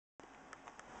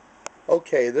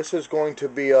Okay, this is going to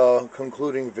be a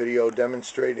concluding video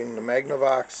demonstrating the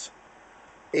Magnavox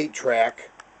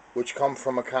 8-track, which come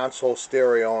from a console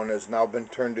stereo and has now been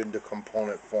turned into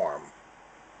component form.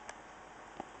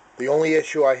 The only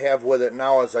issue I have with it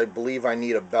now is I believe I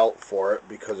need a belt for it,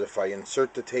 because if I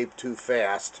insert the tape too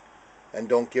fast and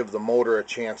don't give the motor a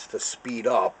chance to speed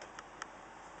up,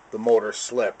 the motor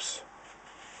slips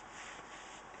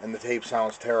and the tape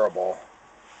sounds terrible.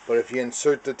 But if you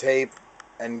insert the tape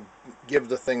and give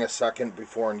the thing a second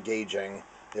before engaging,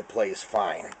 it plays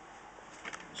fine.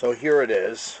 So here it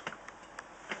is,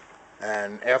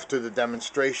 and after the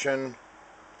demonstration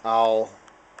I'll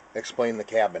explain the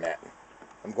cabinet.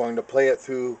 I'm going to play it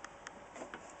through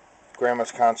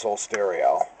Grandma's console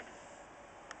stereo.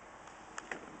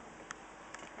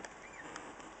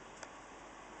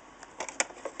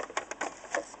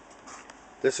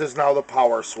 This is now the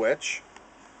power switch.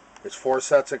 It's 4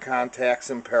 sets of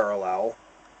contacts in parallel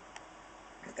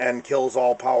and kills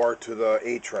all power to the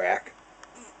 8-track,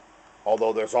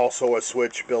 although there's also a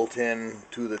switch built in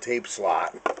to the tape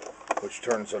slot which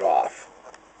turns it off.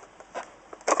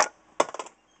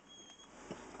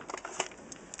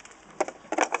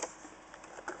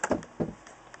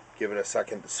 Give it a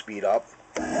second to speed up.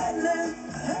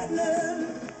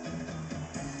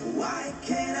 Why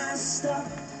can't I stop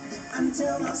and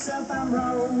tell myself I'm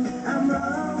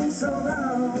wrong, so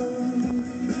wrong?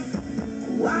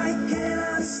 Why can't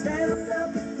I stand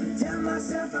up and tell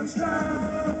myself I'm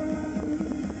strong?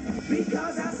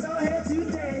 Because I saw her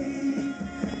today,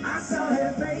 I saw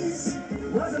her face,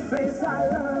 it was a face I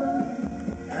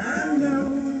loved. I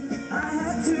knew I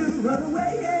had to run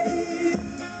away,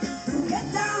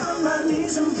 get down on my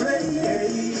knees and pray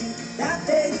that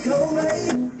they'd go away.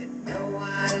 You know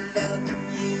I love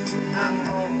you, I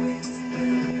always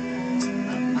will.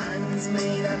 My mind's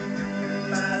made up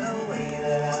by the way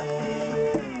that I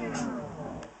feel.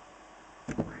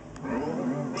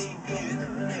 Won't be good,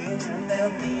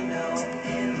 there'll be no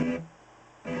end.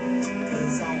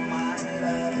 'Cause on my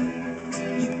love,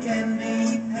 you can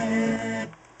depend.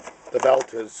 The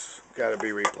belt has got to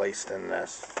be replaced in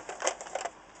this.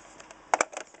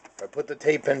 If I put the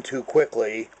tape in too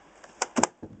quickly,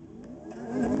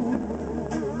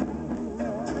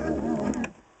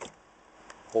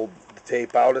 hold the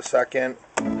tape out a second,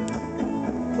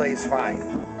 plays fine.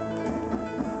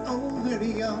 Oh,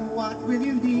 very young, what will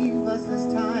you leave us this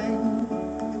time?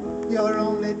 You're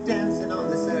only dancing on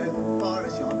this earth for a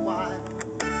short while.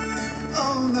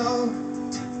 Oh no,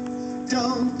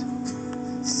 don't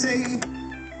say.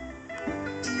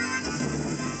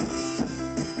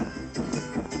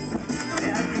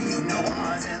 There is no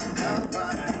heart in the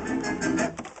bottom.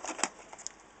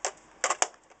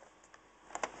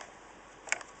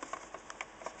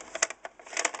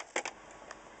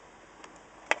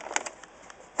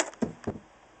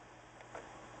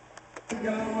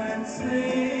 Go and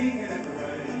sing it,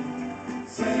 rain,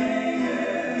 sing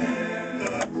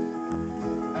it.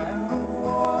 And the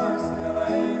war still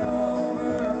ain't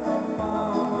over for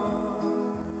Mama.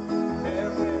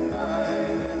 Every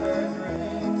night in her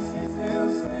dreams she still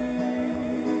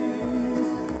sings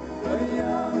the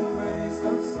young face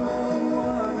of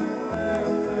someone who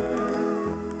left her,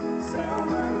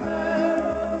 summer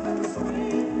meadows and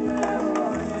sweet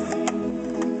melodies.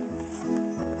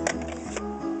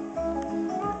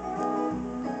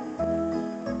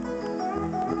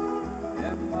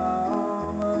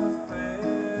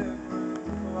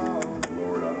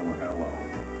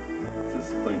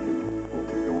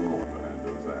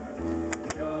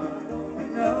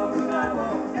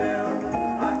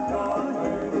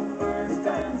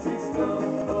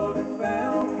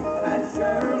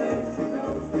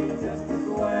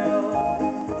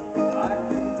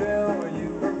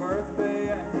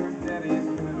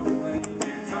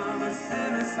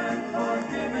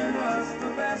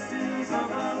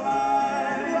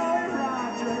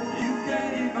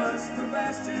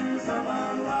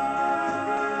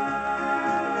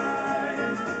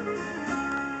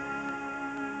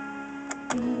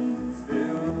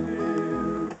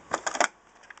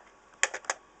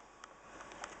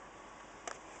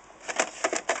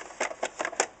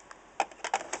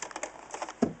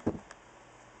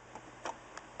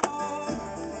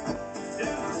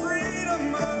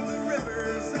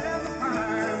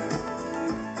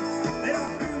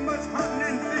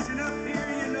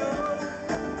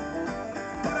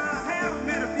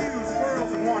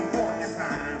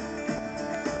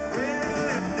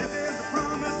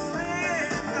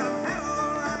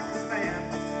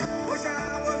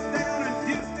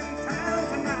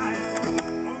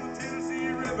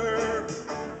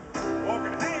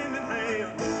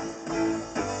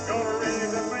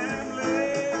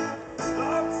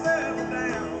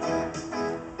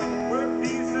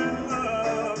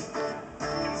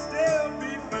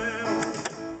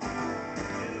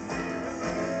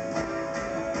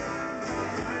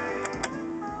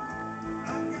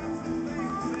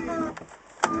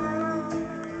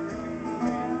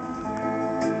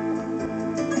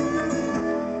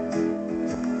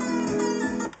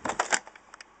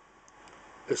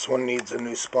 this one needs a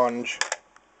new sponge.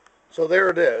 So there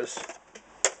it is.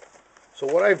 So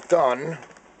what I've done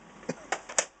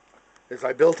is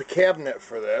I built a cabinet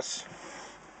for this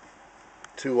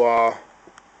to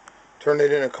turn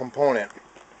it into a component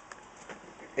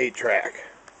 8-track.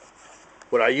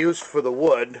 What I used for the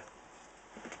wood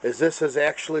is this is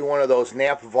actually one of those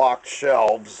Knapp-Vogt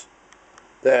shelves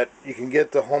that you can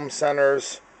get the home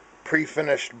centers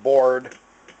pre-finished board,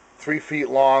 3 feet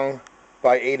long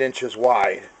by 8 inches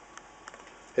wide.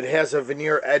 It has a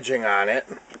veneer edging on it,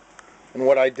 and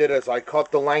what I did is I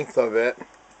cut the length of it,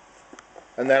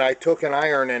 and then I took an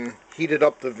iron and heated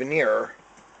up the veneer,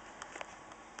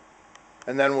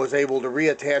 and then was able to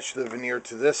reattach the veneer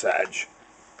to this edge,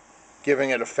 giving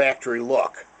it a factory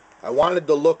look. I wanted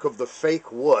the look of the fake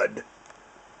wood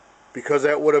because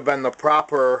that would have been the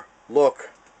proper look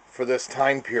for this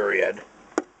time period.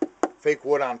 Fake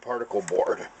wood on particle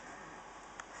board.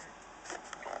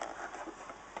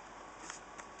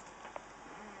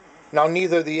 Now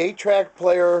neither the 8-track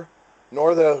player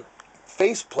nor the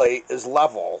faceplate is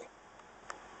level.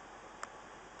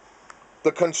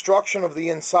 The construction of the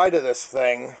inside of this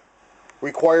thing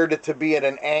required it to be at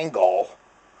an angle.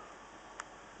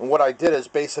 And what I did is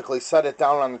basically set it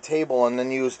down on the table and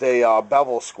then used a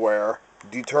bevel square,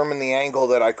 determine the angle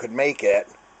that I could make it,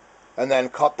 and then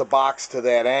cut the box to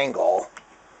that angle.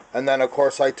 And then of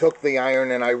course I took the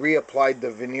iron and I reapplied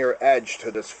the veneer edge to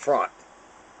this front.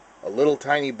 A little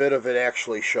tiny bit of it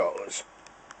actually shows.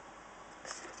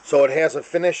 So it has a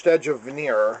finished edge of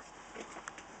veneer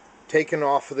taken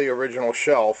off of the original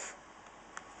shelf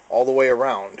all the way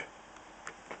around.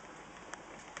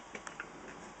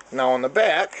 Now on the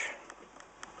back,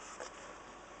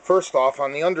 first off,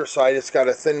 on the underside it's got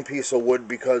a thin piece of wood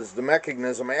because the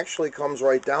mechanism actually comes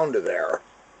right down to there.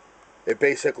 It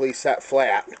basically set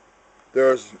flat.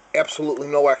 There's absolutely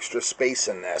no extra space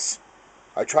in this.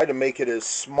 I tried to make it as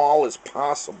small as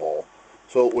possible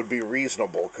so it would be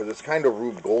reasonable because it's kind of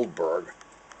Rube Goldberg.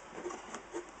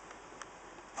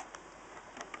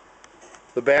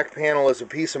 The back panel is a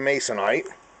piece of masonite.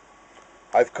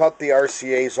 I've cut the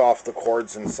RCAs off the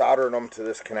cords and soldered them to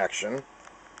this connection.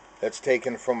 That's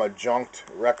taken from a junked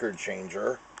record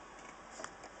changer.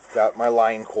 Got my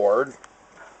line cord.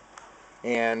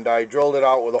 And I drilled it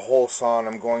out with a hole saw, and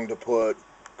I'm going to put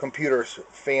computer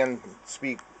fan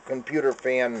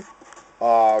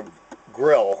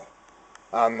grill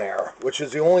on there, which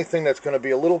is the only thing that's going to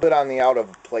be a little bit on the out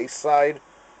of place side,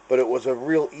 but it was a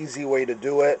real easy way to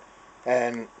do it.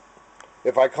 And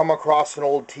if I come across an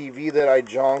old TV that I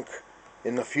junk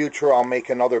in the future, I'll make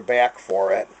another back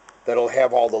for it that'll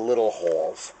have all the little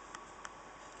holes.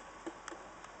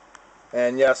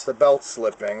 And yes, the belt's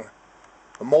slipping.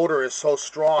 The motor is so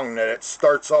strong that it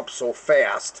starts up so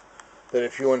fast that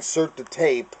if you insert the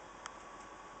tape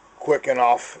quick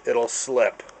enough, it'll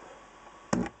slip.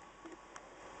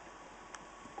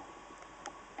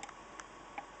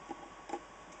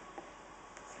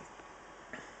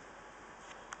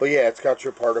 But yeah, it's got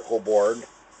your particle board,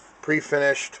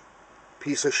 pre-finished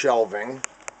piece of shelving.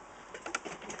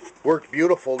 Worked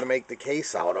beautiful to make the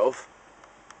case out of.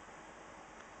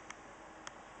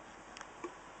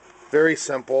 Very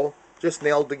simple, just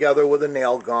nailed together with a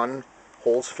nail gun,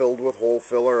 holes filled with hole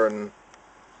filler and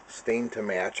stained to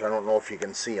match. I don't know if you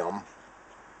can see them.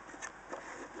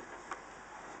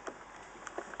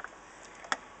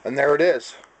 And there it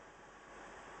is.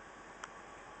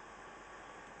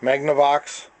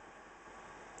 Magnavox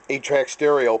 8-track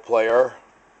stereo player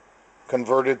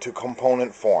converted to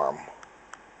component form.